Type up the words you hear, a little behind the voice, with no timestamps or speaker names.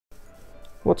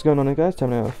What's going on, guys?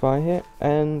 Terminator Fire here,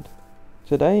 and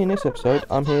today in this episode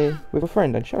I'm here with a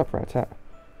friend. And shut up, Rat-Tat.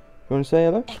 You want to say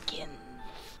hello?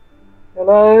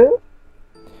 Hello?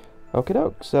 Okay,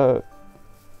 doke. So,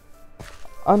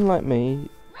 unlike me,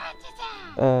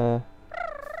 how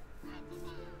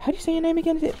do you say your name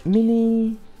again? Is it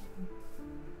Mini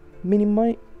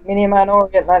Mike? Mini Man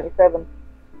Orient 97.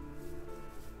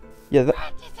 Yeah,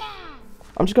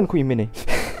 I'm just gonna call you Mini.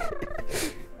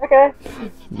 Okay.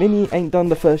 Mini ain't done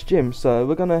the first gym, so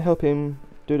we're gonna help him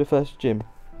do the first gym.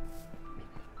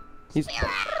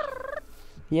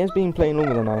 He has been playing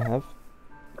longer than I have,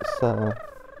 so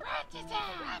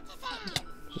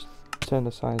just turn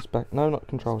the size back. No, not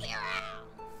controls.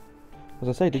 As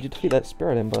I say, did you defeat that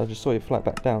spirit then? But I just saw you fly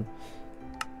back down.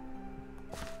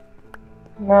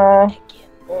 No.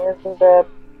 It isn't bad.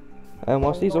 And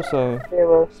whilst he's also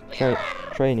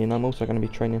training, I'm also going to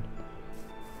be training.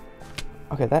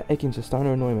 Okay, that Eggins is starting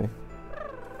to annoy me.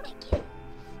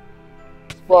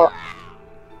 What?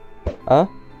 Huh?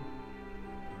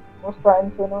 What's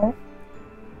starting to annoy?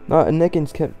 No, and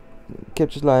Eggins kept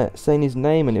just like saying his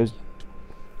name, and it was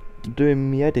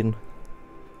doing me head in.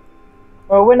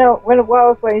 Well, when I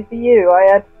was waiting for you,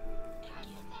 I had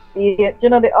the, do you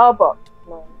know the R-box?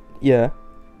 No. Yeah.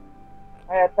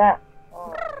 I had that.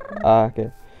 Oh. Ah, okay.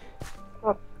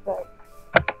 God's sake.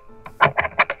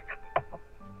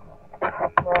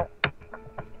 Right.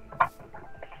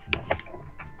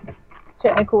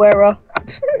 Technical error.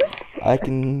 I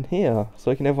can hear,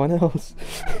 so can everyone else.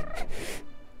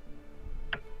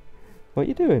 What are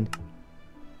you doing?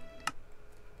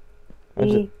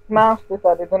 The mouse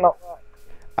decided to not work.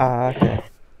 Ah, okay.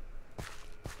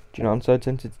 Do you know, I'm so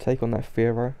tempted to take on that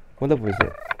Fearer. What level is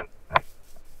it?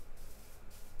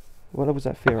 What level is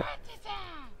that Fearer?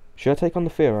 Should I take on the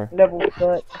Fearer? Level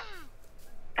 30.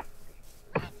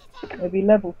 Maybe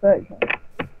level 30.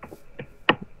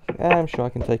 Yeah, I'm sure I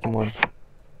can take him on.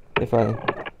 If I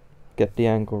get the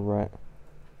angle right.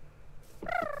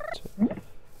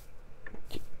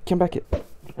 Come back it.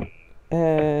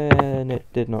 And it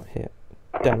did not hit.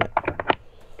 Damn it.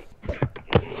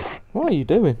 What are you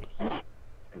doing?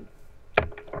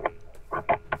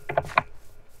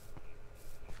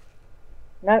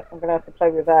 No, I'm gonna have to play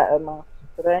without a mouse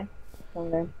today.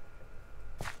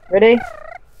 Ready?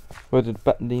 Where did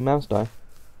the mouse die?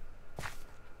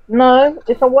 No,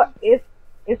 it's a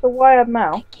wired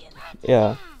mouse.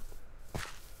 Yeah.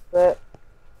 But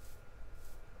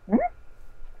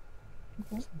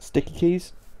Sticky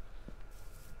keys?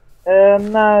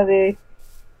 no, the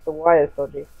wire's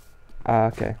dodgy. Ah,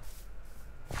 okay.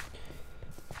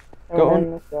 And Go then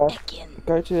on. this guy.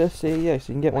 Go to the CES,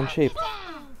 you can get one cheap.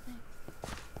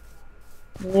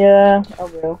 Yeah, I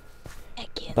will.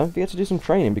 Don't forget to do some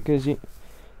training, because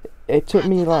it took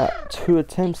me like 2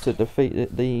 attempts to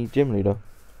defeat the gym leader.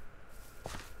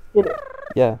 Did it?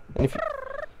 Yeah, and if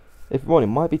you want, it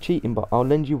might be cheating, but I'll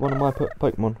lend you one of my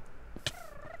Pokemon.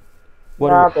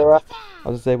 Nah, I'll do it. I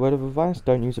was gonna say, word of advice,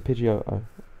 don't use a Pidgeotto.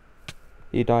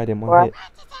 He died in one What? hit.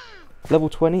 Level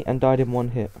 20 and died in 1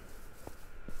 hit.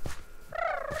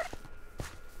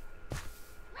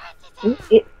 Who's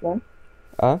it then?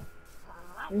 Huh?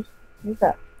 Who's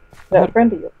that? Is that a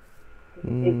friend of yours? I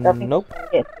think Nope.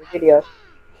 it's in the video.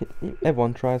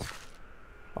 Everyone tries.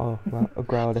 Oh, wow, a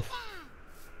Growlithe.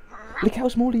 Look how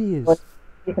small he is. What?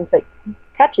 You can say,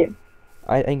 catch him.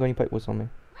 I ain't got any Pokeballs on me.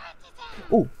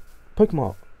 Oh,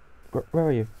 Pokemon. Where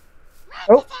are you?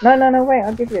 Oh, no, wait,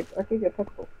 I'll give you a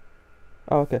Pokeball.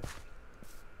 Oh, okay.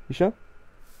 You sure?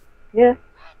 Yeah.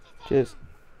 Cheers.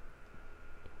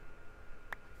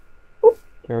 Oop.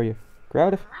 Where are you?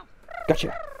 Growlithe.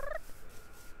 Gotcha.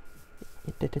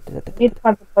 You need to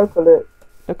find the Pokelure.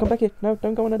 No, come back here. No,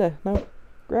 don't go under there. No.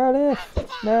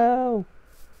 Growlithe. No.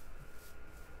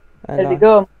 Has he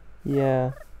gone?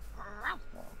 Yeah.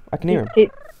 I can hear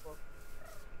him.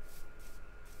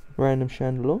 Random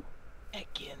Chandelure.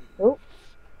 Oh,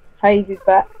 Hayes is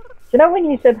back. Do you know when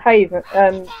you said Hayes,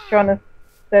 trying to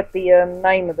set the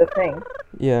name of the thing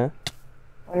Yeah.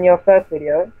 on your first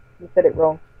video, you said it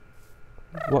wrong.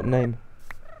 What name?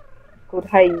 It's called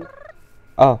Hayes.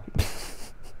 Oh.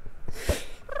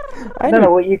 I don't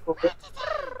know what you call it.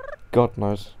 God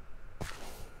knows.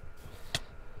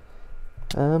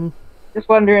 Just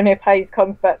wondering if Hayes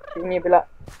comes back to you and you'll be like,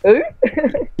 who?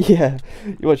 Yeah.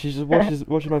 You watch. She just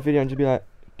watches my video and just be like,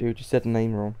 dude, you said the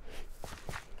name wrong.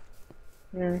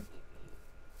 Hmm.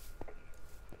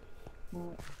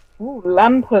 Ooh,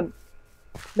 Lampant.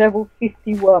 Level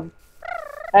 51.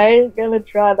 I ain't gonna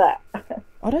try that.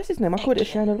 Oh, that's his name. I called it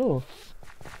Chandelure.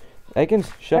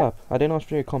 Eggins, shut up. I didn't ask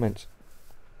for your comments.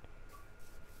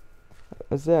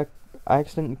 I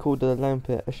accidentally called the lamp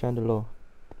a Chandelure.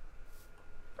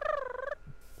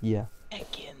 Yeah.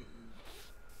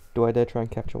 Do I dare try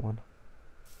and capture one?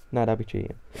 No, that'd be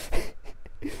cheating.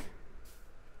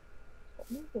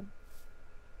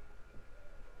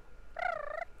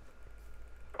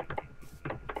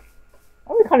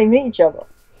 Oh, we can't even meet each other.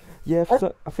 Yeah,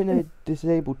 so, I think they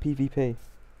disabled PvP.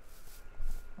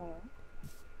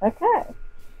 Okay.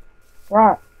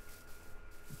 Right.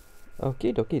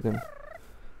 Okie dokie then.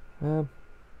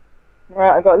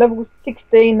 Right, I got level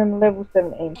 16 and level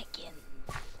 17.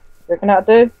 You reckon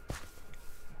that'll do?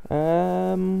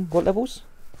 What levels?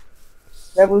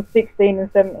 Level 16 and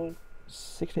 17.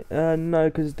 16. No,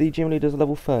 because the gym leader's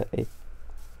level 30.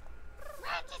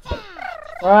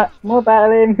 Right, more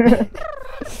battling.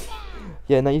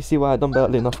 Yeah, now you see why I done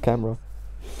battling off camera.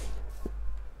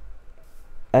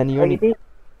 And you Oh, only, you did?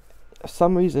 for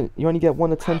some reason, you only get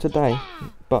one attempt a day.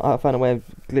 But I found a way of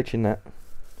glitching that.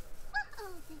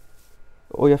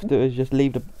 All you have to do is just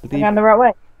leave the. Am I going the right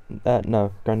way?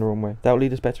 No, going the wrong way. That'll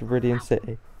lead us back to Viridian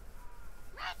City.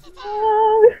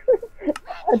 No.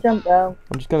 I jumped down.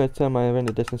 I'm just going to turn my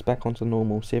render distance back onto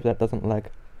normal, see if that doesn't lag.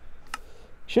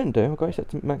 Shouldn't do, I've got it set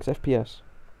to max FPS.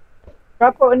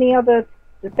 Try putting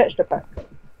the texture pack.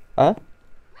 Huh?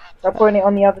 Try putting it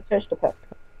on the other texture pack.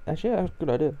 Actually, yeah, that's a good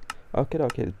idea.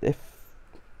 Okay, if...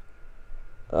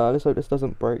 let's hope this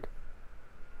doesn't break.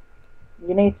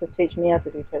 You need to teach me how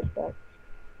to do texture pack.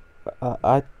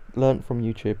 I learnt from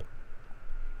YouTube.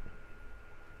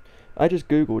 I just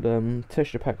googled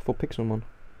texture pack for pixelmon.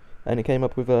 And it came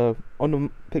up with, on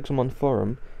the pixelmon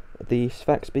forum, the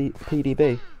Sfax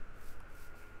PDB.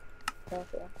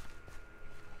 Okay.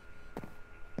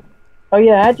 Oh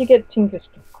yeah, how'd you get Tinker's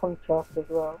contrast as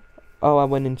well? Oh, I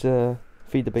went into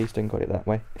Feed the Beast and got it that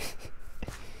way.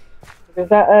 Because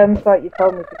that site you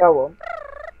told me to go on,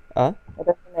 Huh? I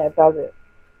don't think it does it.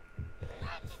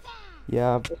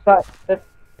 Yeah. The site,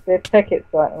 the tech it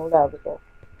site and all that other stuff.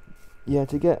 Yeah,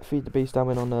 to get Feed the Beast I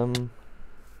went on,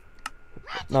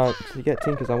 no, to get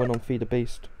Tinkers I went on Feed the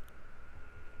Beast.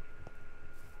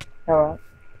 Alright.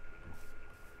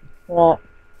 Right.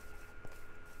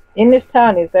 In this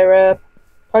town, is there a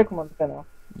Pokemon Center?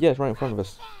 Yeah, it's right in front of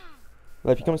us.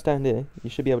 Well, if you come and stand here, you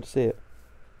should be able to see it.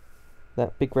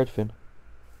 That big red thing.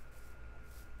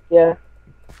 Yeah.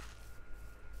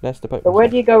 That's the Pokemon So where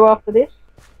Center. do you go after this?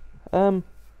 You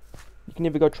can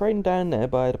either go trading down there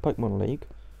by the Pokemon League,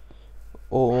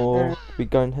 or we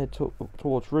go and head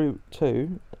towards Route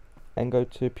 2 and go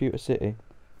to Pewter City.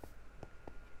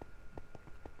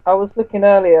 I was looking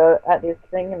earlier at this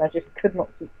thing and I just could not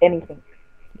see anything.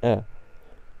 Yeah.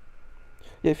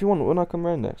 Yeah, if you want, when I come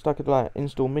round next, I could like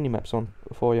install mini-maps on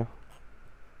for you.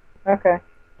 Okay.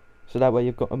 So that way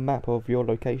you've got a map of your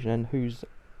location and who's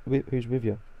with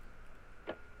you.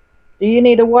 Do you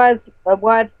need a wide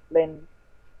lens?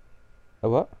 A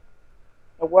what?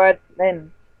 A wide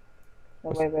lens. Oh,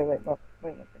 wait a second.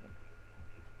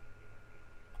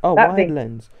 Oh, That wide thing.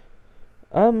 lens.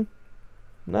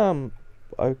 No,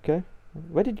 okay.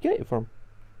 Where did you get it from?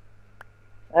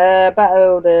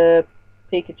 Battle the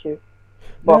Pikachu.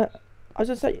 No, I was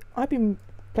gonna say, I've been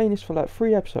playing this for like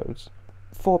 3 episodes.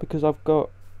 4 because I've got...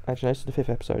 Actually, no, this is the 5th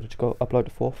episode, I just got to upload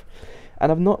the 4th.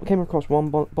 And I've not came across one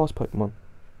boss Pokemon.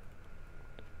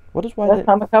 What does wide Last lens...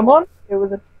 time I come on, it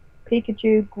was a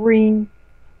Pikachu green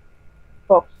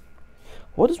boss.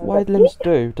 What does wide lens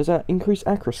do? Does that increase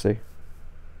accuracy?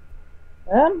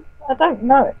 I don't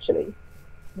know actually.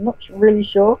 I'm not really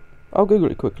sure. I'll Google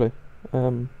it quickly.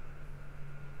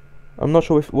 I'm not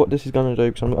sure what this is gonna do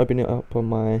because I'm opening it up on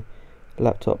my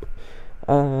laptop.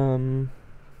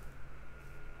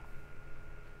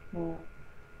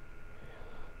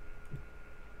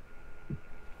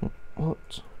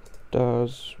 What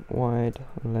does wide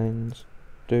lens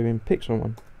do in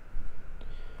Pixelmon?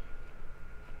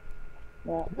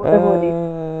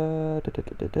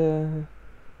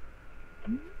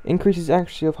 Increases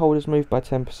accuracy of holders move by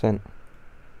 10%.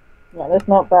 Yeah, let's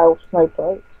not battle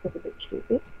Snowflake. It's a bit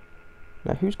stupid.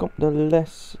 Now, who's got the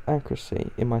less accuracy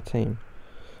in my team?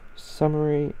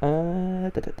 Summary.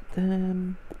 How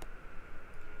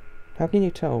can you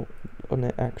tell on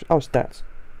their accuracy? Oh, stats.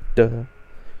 Duh.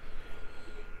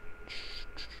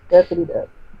 Definitely does.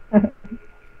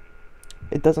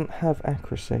 It doesn't have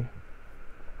accuracy.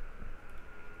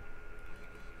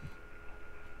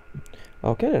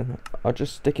 Okay then, I'll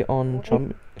just stick it on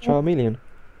Charmeleon.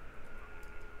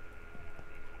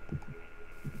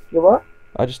 You what?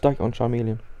 I just stuck it on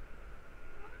Charmeleon.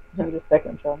 Let me just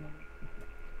second Charmeleon.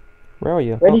 Where are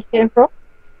you? Where did you get him from?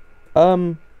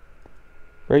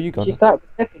 Where are you gone? She started with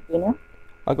Epic, you know?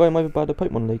 I got him over by the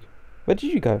Pokemon League. Where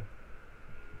did you go?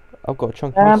 I've got a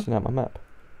chunk missing out my map.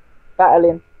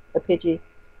 Battling a Pidgey.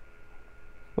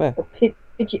 Where? A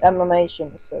Pidgey animation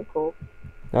is so cool.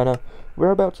 No.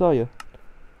 Whereabouts are you?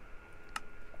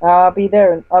 I'll be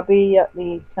there, and I'll be at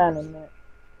the town in a minute.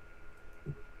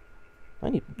 I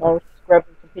was just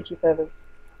grabbing some Pidgey feathers.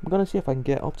 I'm gonna see if I can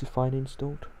get Optifine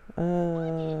installed.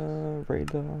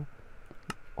 Radar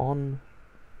on.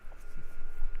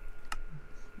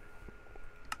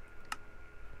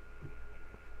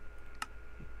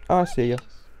 Oh, I see you.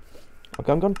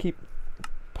 Okay, I'm gonna keep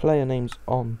player names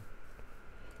on,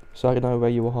 so I know where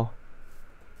you are.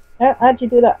 How'd you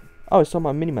do that? Oh, it's on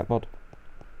my minimap mod.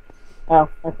 Oh,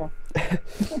 okay.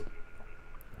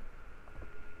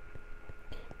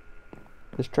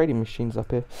 There's trading machines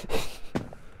up here.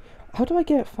 How do I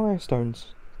get Firestones?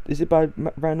 Is it by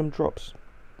random drops?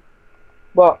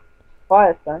 What?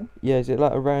 Firestone? Yeah, is it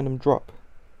like a random drop?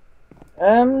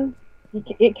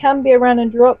 It can be a random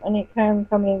drop, and it can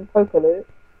come in Pokeloot,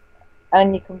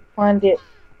 and you can find it.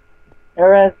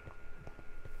 Or as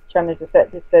Challenge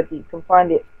Detective said, you can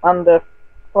find it under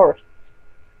forest.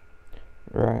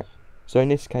 Right. So in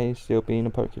this case, it'll be in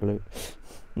a Pokeloot.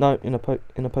 No, in a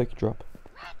Pokedrop.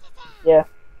 Yeah.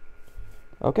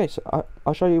 Okay, so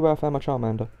I'll show you where I found my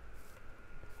Charmander.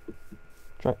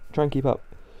 Try and keep up.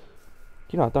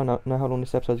 You know, I don't know how long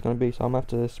this episode's going to be, so I'm going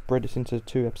to have to spread this into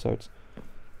 2 episodes.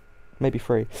 Maybe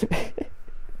 3.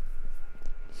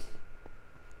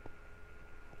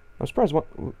 I'm surprised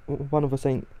one of us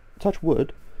ain't... Touch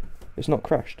wood, it's not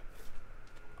crashed.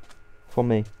 For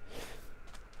me.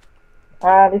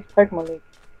 This Pokemon League.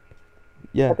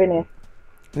 Yeah. I've been here.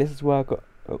 This is where I got...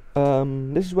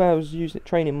 this is where I was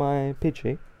training my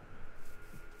Pidgey.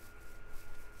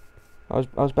 I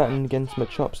was battling against my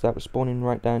chops that was spawning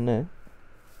right down there.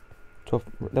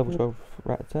 Level 12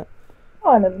 Rattata.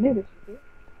 Oh, I never knew this was here.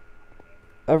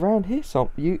 Around here,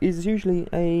 is usually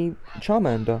a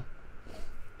Charmander.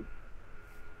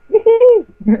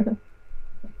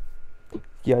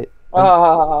 Yeah.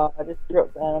 I just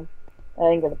dropped down. I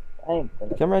ain't gonna.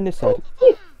 Come around this side.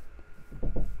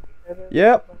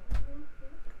 Yep.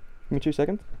 Give me 2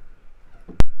 seconds.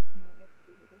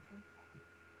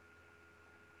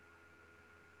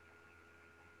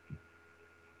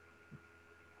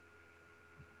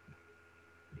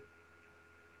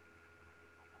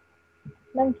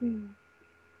 Monkey.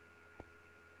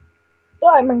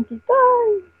 Die, monkey,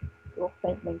 die! You'll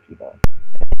faint monkey die.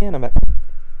 And I'm back.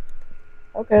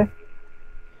 Okay.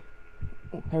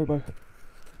 Oh, Haribo.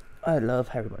 I love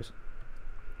Haribos.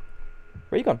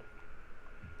 Where you gone?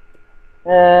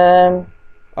 Oh,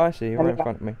 I see, you're right in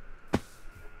front of me.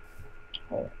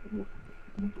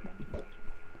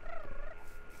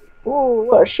 Oh,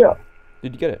 what a shot.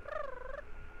 Did you get it?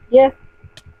 Yeah.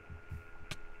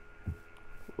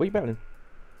 What are you battling?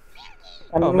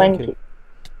 I'm a monkey.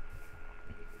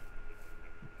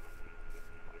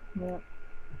 Yeah.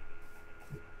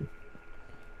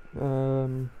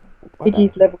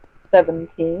 Pidgey's level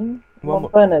 17. One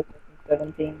level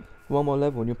 17. One more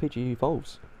level and your Pidgey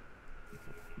evolves.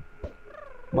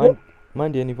 Mine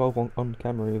didn't evolve on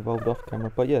camera, he evolved off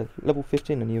camera. But yeah, level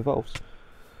 15 and he evolves.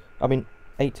 I mean,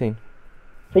 18.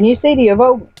 Can you see the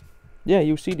evolvement? Yeah,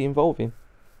 you'll see the evolving.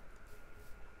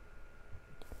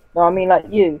 No, I mean like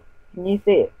you. Can you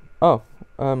see it? Oh,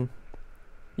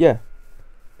 yeah.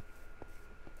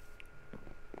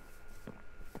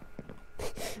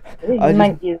 These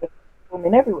monkeys are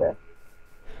swarming everywhere.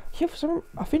 Yeah,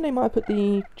 I think they might put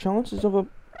the chances of a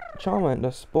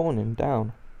Charmander spawning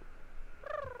down.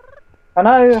 I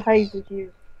know Hayes has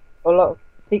used a lot of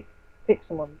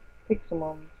pixelmon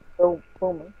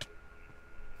filming.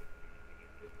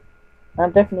 I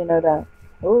definitely know that.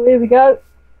 Oh, here we go.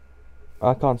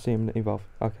 I can't see him evolve.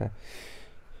 Okay.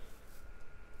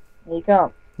 You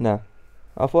can't. No.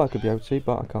 I thought I could be able to,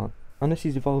 but I can't. Unless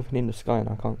he's evolving in the sky and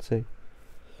I can't see.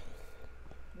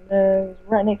 No, he's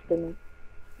right next to me.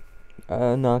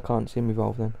 No, I can't see him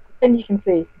evolve then. Then you can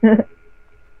see.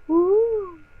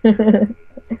 Woo!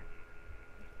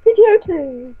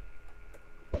 Pidgeotto!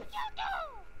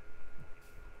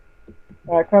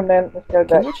 Alright, come then, let's go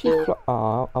back to...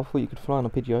 I thought you could fly on a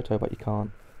Pidgeotto, but you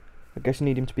can't. I guess you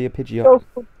need him to be a Pidgeotto. Girl's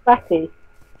called Fatty.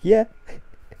 Yeah.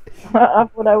 I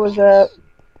thought I was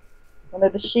one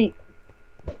of the sheep.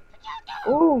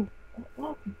 Ooh!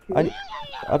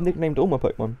 I've nicknamed all my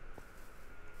Pokemon.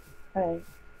 Hey.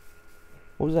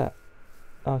 What was that?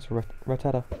 Oh, it's a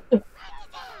Rattata.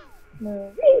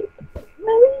 No.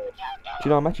 Do you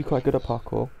know I'm actually quite good at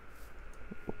parkour?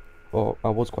 Or I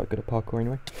was quite good at parkour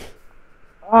anyway.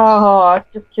 Oh, I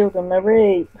just killed a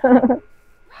Marie. I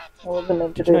wasn't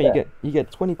meant to Did you know that. you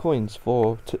get 20 coins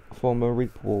for Marie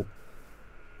Wall.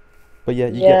 But yeah,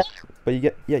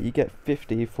 you get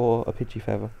 50 for a Pidgey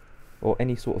feather or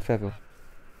any sort of feather.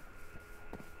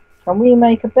 Can we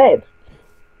make a bed?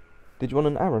 Did you want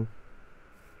an Aaron?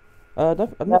 I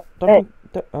don't, I No, don't bed.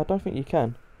 think, I don't think you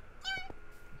can.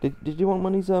 Did you want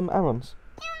one of these Aarons?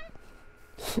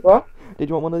 What? Did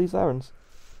you want one of these Aarons?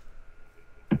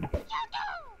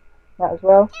 That as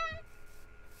well.